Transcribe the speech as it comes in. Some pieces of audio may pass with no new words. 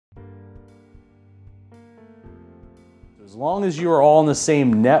As long as you are all in the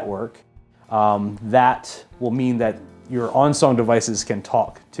same network, that will mean that your OnSong devices can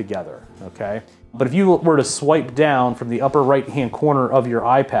talk together, okay? But if you were to swipe down from the upper right-hand corner of your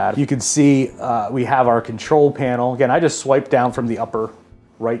iPad, you can see we have our control panel. Again, I just swiped down from the upper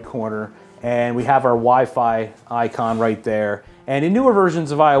right corner, and we have our Wi-Fi icon right there. And in newer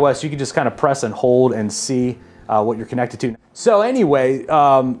versions of iOS, you can just kind of press and hold and see what you're connected to. So anyway,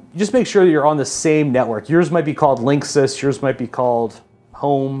 just make sure that you're on the same network. Yours might be called Linksys, yours might be called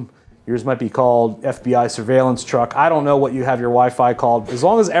Home, yours might be called FBI surveillance truck. I don't know what you have your Wi-Fi called. As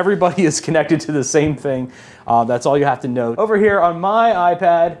long as everybody is connected to the same thing, that's all you have to know. Over here on my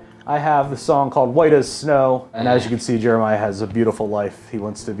iPad, I have the song called White as Snow. And as you can see, Jeremiah has a beautiful life. He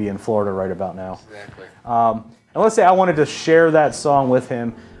wants to be in Florida right about now. Exactly. And let's say I wanted to share that song with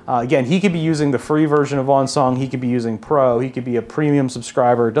him. Again, he could be using the free version of OnSong. He could be using Pro. He could be a premium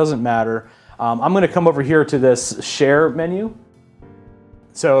subscriber. It doesn't matter. I'm going to come over here to this share menu.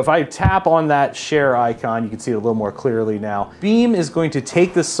 So if I tap on that share icon, you can see it a little more clearly now. Beam is going to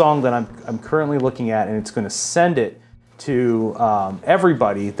take this song that I'm currently looking at, and it's going to send it to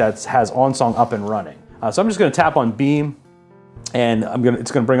everybody that has OnSong up and running. So I'm just going to tap on Beam, and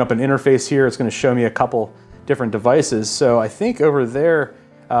it's going to bring up an interface here. It's going to show me a couple different devices. So I think over there,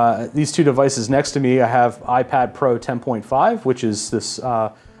 these two devices next to me, I have iPad Pro 10.5, which is this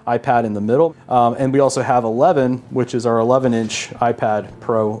iPad in the middle. And we also have 11, which is our 11-inch iPad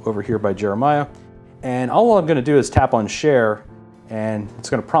Pro over here by Jeremiah. And all I'm going to do is tap on share, and it's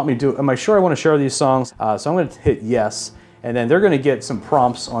going to prompt me to, am I sure I want to share these songs? So I'm going to hit yes, and then they're going to get some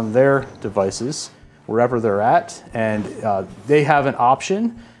prompts on their devices, wherever they're at, and they have an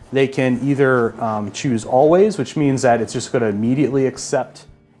option. They can either choose always, which means that it's just going to immediately accept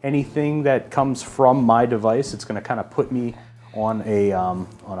anything that comes from my device. It's going to kind of put me on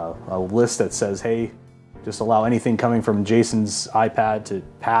a list that says, hey, just allow anything coming from Jason's iPad to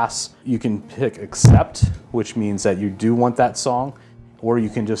pass. You can pick accept, which means that you do want that song, or you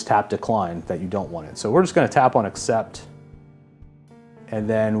can just tap decline, that you don't want it. So we're just going to tap on accept, and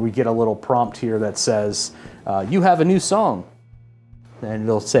then we get a little prompt here that says, you have a new song. And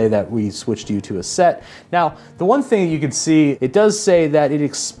it'll say that we switched you to a set. Now, the one thing you can see, it does say that it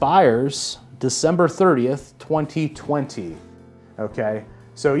expires December 30th, 2020. Okay,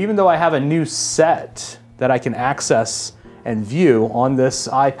 so even though I have a new set that I can access and view on this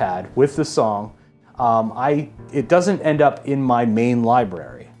iPad with the song, it doesn't end up in my main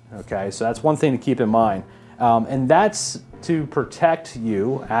library. Okay, so that's one thing to keep in mind. And that's to protect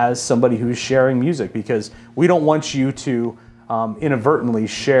you as somebody who's sharing music, because we don't want you to inadvertently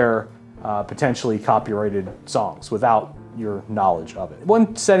share potentially copyrighted songs without your knowledge of it.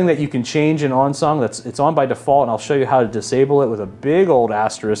 One setting that you can change in OnSong, it's on by default, and I'll show you how to disable it with a big old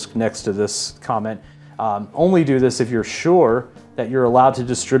asterisk next to this comment. Only do this if you're sure that you're allowed to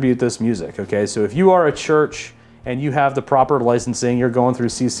distribute this music, okay? So if you are a church and you have the proper licensing, you're going through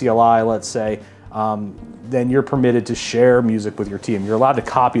CCLI, let's say, then you're permitted to share music with your team. You're allowed to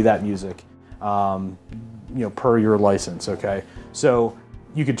copy that music, per your license, okay? So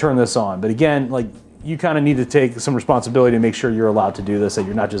you could turn this on, but again, like, you kind of need to take some responsibility to make sure you're allowed to do this, that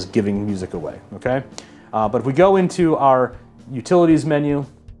you're not just giving music away, okay? But if we go into our utilities menu,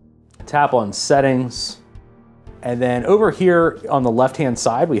 tap on settings, and then over here on the left-hand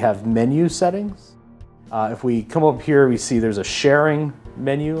side, we have menu settings. If we come up here, we see there's a sharing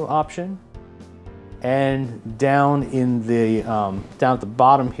menu option. And down in the, down at the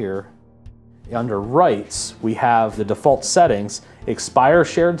bottom here, under rights, we have the default settings, expire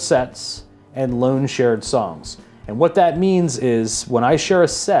shared sets, and loan shared songs. And what that means is when I share a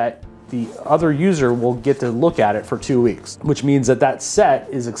set, the other user will get to look at it for 2 weeks, which means that that set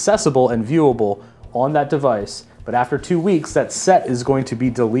is accessible and viewable on that device. But after 2 weeks, that set is going to be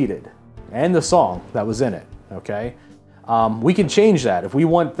deleted, and the song that was in it, okay? We can change that. If we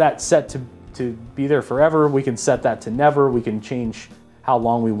want that set to be there forever, we can set that to never. We can change how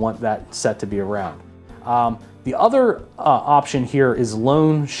long we want that set to be around. The other option here is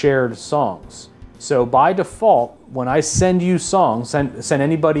loan shared songs. So by default, when I send you songs, send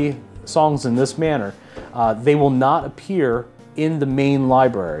anybody songs in this manner, they will not appear in the main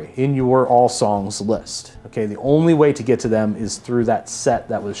library, in your all songs list. Okay, the only way to get to them is through that set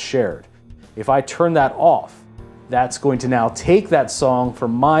that was shared. If I turn that off, that's going to now take that song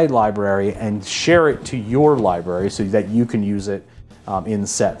from my library and share it to your library so that you can use it in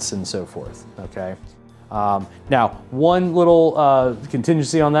sets and so forth, okay? Now, one little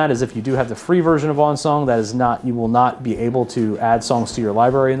contingency on that is if you do have the free version of OnSong, that is not, you will not be able to add songs to your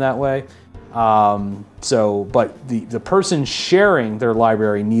library in that way. But the person sharing their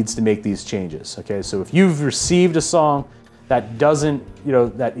library needs to make these changes, okay? So if you've received a song that doesn't,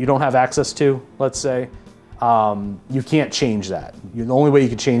 that you don't have access to, let's say, you can't change that. The only way you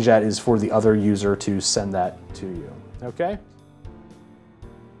can change that is for the other user to send that to you, okay?